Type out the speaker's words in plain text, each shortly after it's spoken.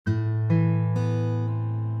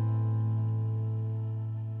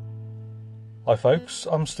Hi folks,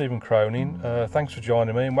 I'm Stephen Cronin. Thanks for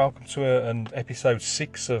joining me and welcome to an episode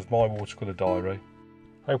 6 of my watercolour diary.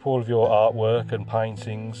 Hope all of your artwork and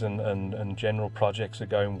paintings and general projects are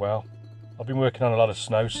going well. I've been working on a lot of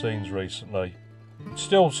snow scenes recently. It's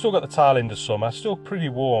still got the tail end of summer, still pretty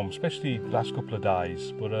warm, especially the last couple of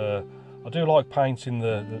days, but I do like painting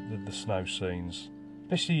the snow scenes,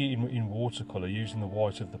 especially in watercolour, using the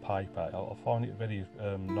white of the paper. I find it a very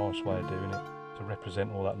nice way of doing it, to represent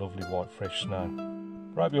all that lovely white fresh snow.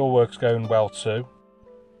 I hope your work's going well too.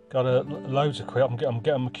 Got loads of questions.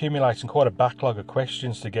 I'm accumulating quite a backlog of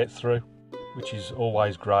questions to get through, which is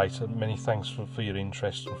always great. And many thanks for your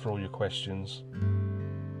interest and for all your questions.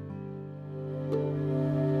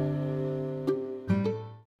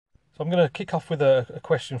 So I'm going to kick off with a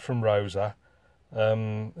question from Rosa,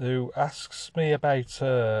 who asks me about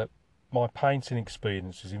my painting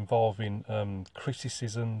experiences involving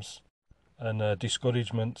criticisms and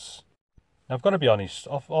discouragements. Now, I've got to be honest,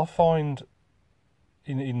 I find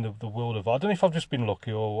in the world of, I don't know if I've just been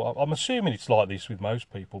lucky, or I'm assuming it's like this with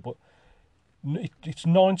most people, but it's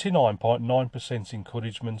 99.9%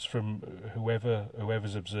 encouragements from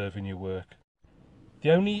whoever's observing your work.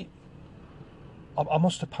 I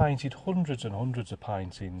must have painted hundreds and hundreds of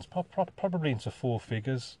paintings, probably into four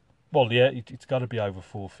figures. Well, yeah, it's got to be over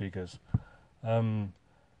four figures.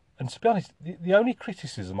 And to be honest, the only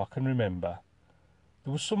criticism I can remember,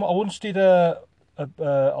 there was some. I once did I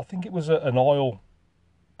think it was an oil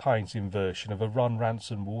painting version of a Ron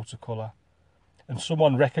Ranson watercolour, and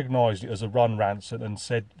someone recognised it as a Ron Ranson and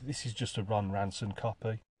said this is just a Ron Ranson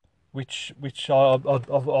copy, which I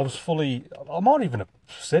was fully. I might even have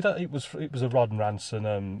said it was a Ron Ranson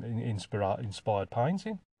inspired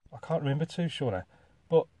painting. I can't remember too sure now,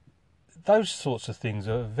 but those sorts of things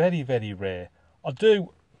are very, very rare.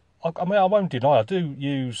 I mean, I won't deny, I do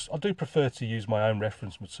prefer to use my own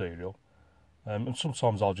reference material, and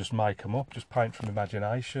sometimes I'll just make them up, just paint from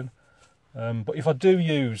imagination. But if I do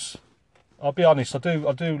use, I'll be honest, I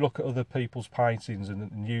do look at other people's paintings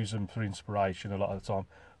and use them for inspiration a lot of the time.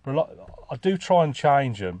 But I do try and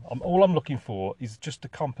change them. All I'm looking for is just the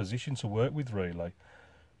composition to work with, really.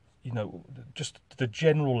 You know, just the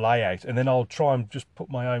general layout, and then I'll try and just put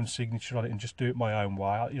my own signature on it and just do it my own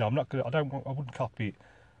way. You know, I wouldn't copy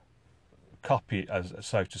it as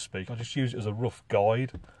so to speak. I just use it as a rough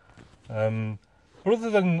guide. But other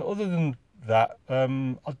than that,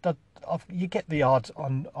 you get the odd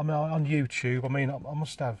on YouTube. I mean, I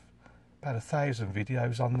must have about 1,000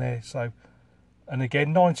 videos on there. So, and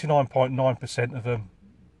again, 99.9% of them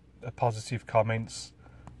are positive comments.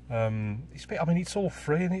 I mean, it's all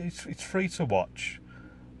free and it's free to watch,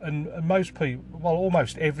 and most people, well,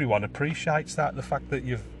 almost everyone appreciates that, the fact that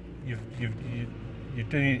you're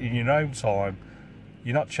doing it in your own time.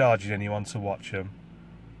 You're not charging anyone to watch them.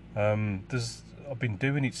 I've been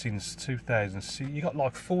doing it since 2006. You got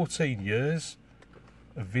like 14 years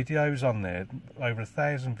of videos on there, over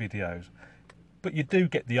 1,000 videos. But you do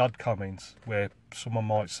get the odd comments where someone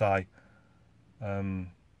might say,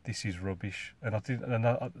 "This is rubbish." And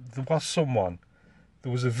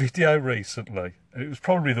there was a video recently, and it was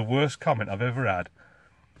probably the worst comment I've ever had.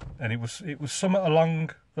 And it was something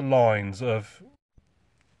along the lines of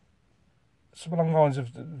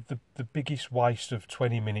the biggest waste of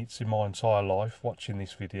 20 minutes in my entire life watching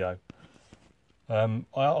this video.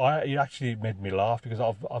 It actually made me laugh because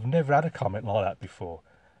I've never had a comment like that before.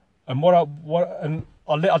 And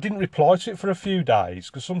I didn't reply to it for a few days,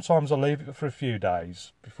 because sometimes I leave it for a few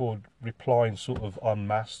days before replying sort of en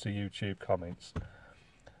masse to YouTube comments.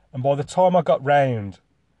 And by the time I got round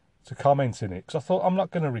to commenting it, because I thought I'm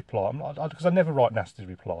not going to reply, because I never write nasty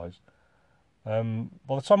replies. By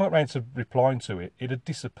the time I got round to replying to it, it had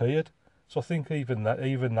disappeared. So I think even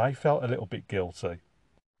they felt a little bit guilty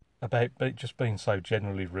about it just being so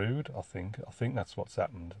generally rude. I think that's what's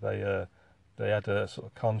happened. They had a sort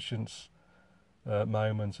of conscience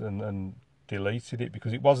moment and deleted it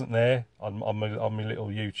because it wasn't there on my little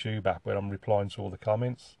YouTube app where I'm replying to all the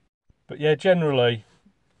comments. But yeah, generally,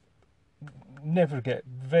 never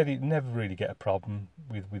really get a problem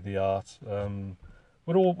with the art.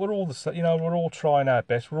 We're all the same, you know. We're all trying our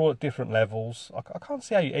best. We're all at different levels. I can't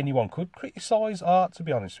see how anyone could criticise art, to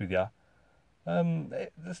be honest with you.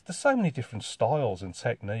 There's so many different styles and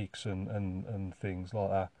techniques and things like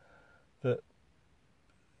that. That,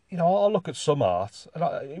 you know, I'll look at some art and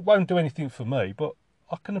it won't do anything for me, but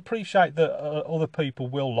I can appreciate that other people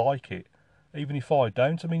will like it, even if I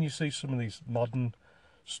don't. I mean, you see some of these modern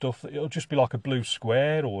stuff that it'll just be like a blue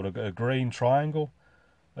square or a green triangle.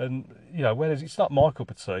 And, you know, whereas it's not my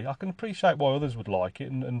cup of tea, I can appreciate why others would like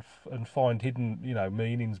it and find hidden, you know,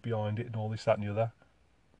 meanings behind it and all this, that and the other.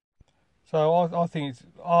 So I think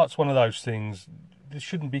art's one of those things. There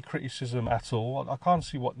shouldn't be criticism at all. I can't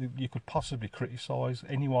see what you could possibly criticise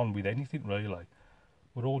anyone with anything really.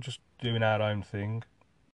 We're all just doing our own thing.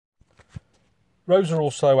 Rosa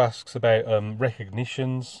also asks about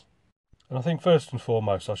recognitions. And I think first and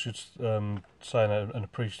foremost I should say an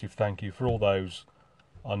appreciative thank you for all those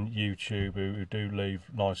on YouTube who do leave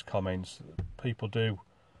nice comments. People do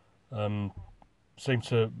seem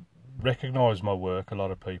to recognise my work, a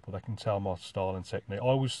lot of people. They can tell my style and technique. I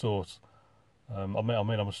always thought, I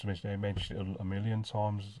must have mentioned it a million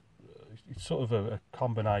times, it's sort of a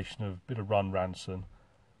combination of a bit of Ron Ranson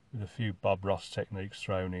with a few Bob Ross techniques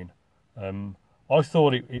thrown in. I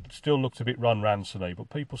thought it still looked a bit Ron Ranson-y, but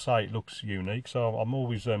people say it looks unique, so I'm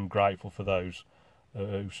always grateful for those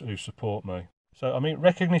who support me. So, I mean,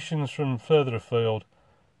 recognitions from further afield.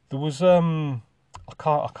 There was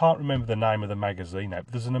I can't remember the name of the magazine now,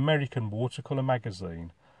 but there's an American watercolour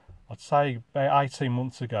magazine. I'd say about 18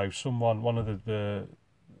 months ago, one of the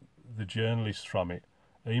journalists from it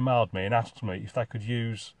emailed me and asked me if they could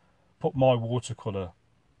put my watercolour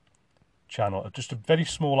channel, just a very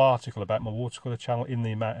small article about my watercolour channel in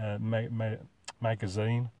the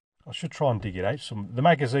magazine. I should try and dig it out. The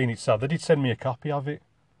magazine itself, they did send me a copy of it.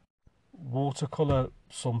 Watercolour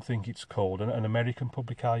something it's called, an American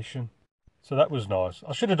publication. So that was nice.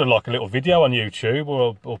 I should have done like a little video on YouTube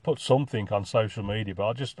or put something on social media,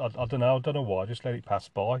 but I don't know why. I just let it pass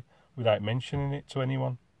by without mentioning it to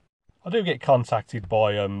anyone. I do get contacted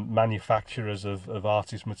by manufacturers of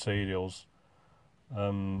artist materials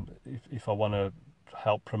if I want to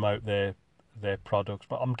help promote their products,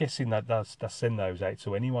 but I'm guessing that they send those out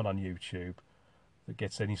to anyone on YouTube that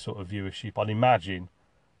gets any sort of viewership. I'd imagine.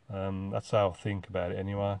 That's how I think about it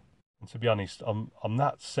anyway. And to be honest, I'm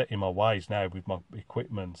that set in my ways now with my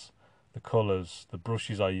equipment, the colours, the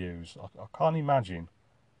brushes I use. I can't imagine.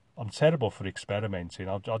 I'm terrible for experimenting.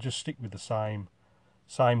 I'll just stick with the same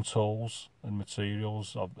tools and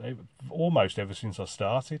materials almost ever since I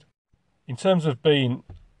started. In terms of being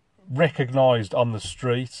recognised on the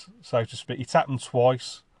street, so to speak, it's happened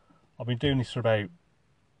twice. I've been doing this for about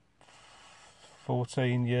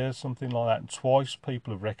 14 years, something like that, and twice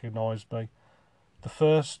people have recognised me. The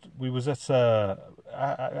first, we was actually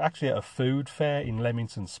at a food fair in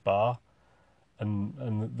Leamington Spa,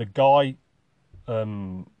 and the guy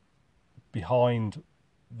behind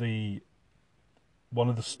one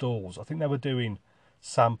of the stalls, I think they were doing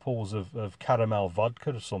samples of caramel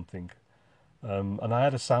vodka or something, and I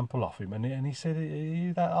had a sample off him, and he said, "Are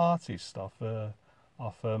you that artist off the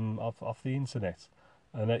internet?"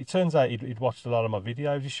 And it turns out he'd watched a lot of my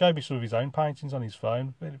videos. He showed me some of his own paintings on his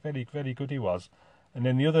phone. Very, very, very good he was. And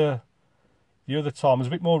then the other time was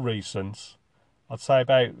a bit more recent. I'd say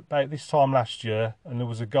about this time last year, and there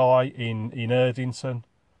was a guy in Erdington,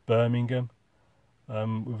 Birmingham.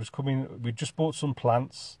 We'd just bought some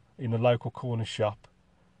plants in a local corner shop,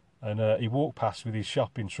 and he walked past with his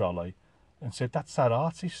shopping trolley and said, "That's that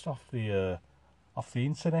artist off the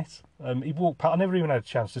internet." He walked past. I never even had a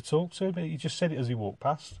chance to talk to him, but he just said it as he walked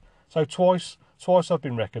past. So twice I've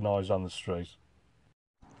been recognised on the street.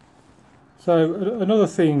 So another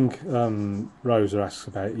thing Rosa asks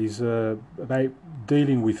about is about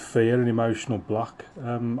dealing with fear and emotional block.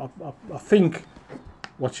 I think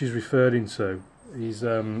what she's referring to is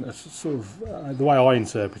a sort of the way I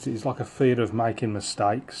interpret it is like a fear of making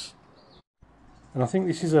mistakes. And I think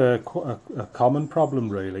this is a common problem,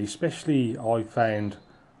 really, especially I found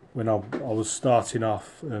when I was starting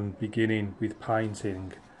off and beginning with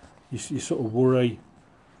painting. You sort of worry,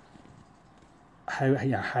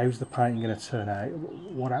 how's the painting going to turn out?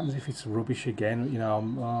 What happens if it's rubbish again? You know,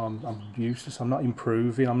 I'm useless. I'm not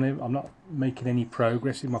improving. I'm not making any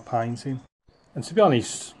progress in my painting. And to be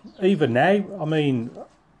honest, even now, I mean,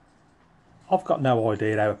 I've got no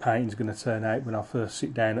idea how a painting's going to turn out when I first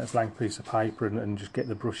sit down at a blank piece of paper and just get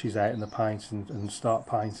the brushes out and the paint and start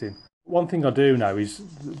painting. One thing I do know is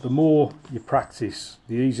the more you practice,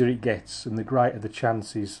 the easier it gets and the greater the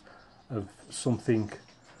chances of something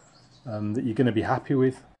that you're going to be happy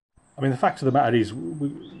with. I mean, the fact of the matter is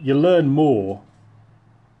you learn more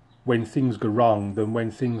when things go wrong than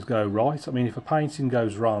when things go right. I mean, if a painting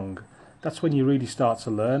goes wrong, that's when you really start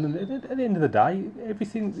to learn. And at the end of the day,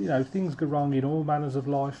 everything, things go wrong in all manners of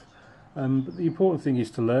life. But the important thing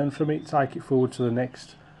is to learn from it, take it forward to the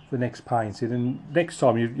next painting. And next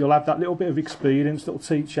time you'll have that little bit of experience that'll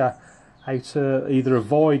teach you how to either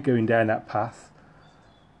avoid going down that path,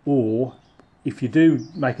 or if you do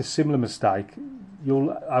make a similar mistake,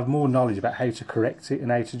 you'll have more knowledge about how to correct it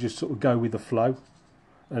and how to just sort of go with the flow.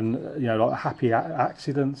 And, like happy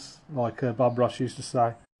accidents, like Bob Ross used to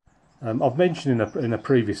say. I've mentioned in a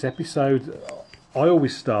previous episode, I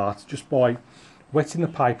always start just by wetting the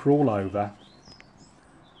paper all over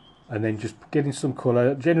and then just getting some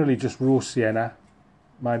colour, generally just raw sienna,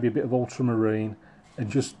 maybe a bit of ultramarine, and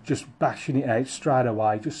just bashing it out straight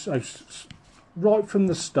away. Just so right from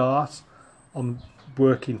the start, I'm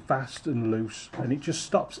working fast and loose, and it just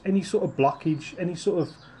stops any sort of blockage, any sort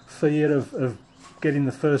of fear of getting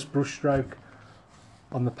the first brush stroke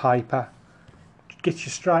on the paper. Gets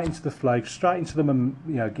you straight into the flow, straight into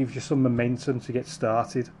the, gives you some momentum to get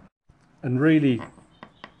started. And really,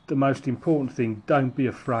 the most important thing, don't be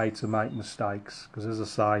afraid to make mistakes, because as I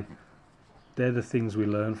say, they're the things we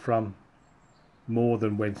learn from more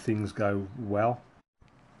than when things go well.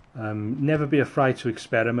 Never be afraid to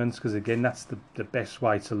experiment, because again, that's the best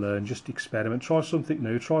way to learn. Just experiment, try something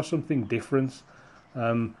new, try something different.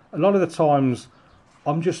 A lot of the times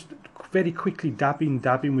I'm just very quickly dabbing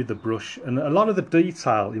with the brush, and a lot of the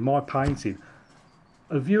detail in my painting,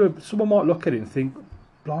 someone might look at it and think,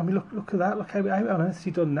 blimey, look at that, look how on earth has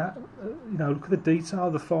he done that. Look at the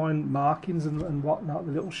detail, the fine markings and whatnot,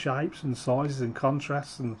 the little shapes and sizes and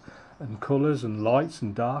contrasts and colours and lights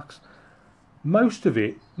and darks. Most of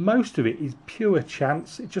it is pure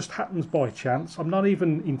chance. It just happens by chance. I'm not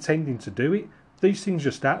even intending to do it. These things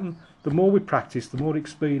just happen. The more we practice, the more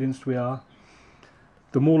experienced we are,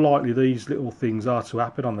 the more likely these little things are to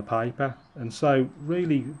happen on the paper. And so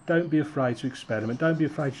really, don't be afraid to experiment. Don't be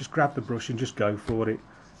afraid, just grab the brush and just go for it.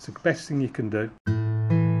 It's the best thing you can do.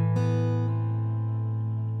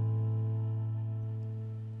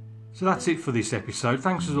 So that's it for this episode.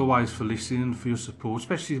 Thanks as always for listening and for your support,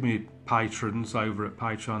 especially my patrons over at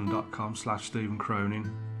patreon.com/Stephen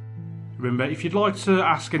Cronin. Remember, if you'd like to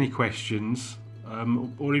ask any questions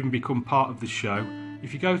or even become part of the show,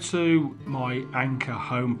 if you go to my Anchor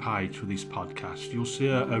homepage for this podcast, you'll see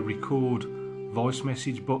a record voice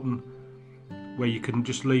message button where you can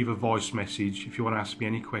just leave a voice message if you want to ask me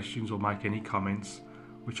any questions or make any comments,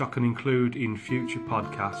 which I can include in future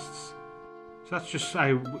podcasts. So that's just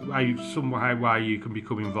some way you can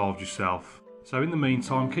become involved yourself. So in the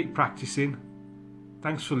meantime, keep practicing.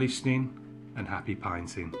 Thanks for listening and happy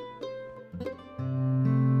painting.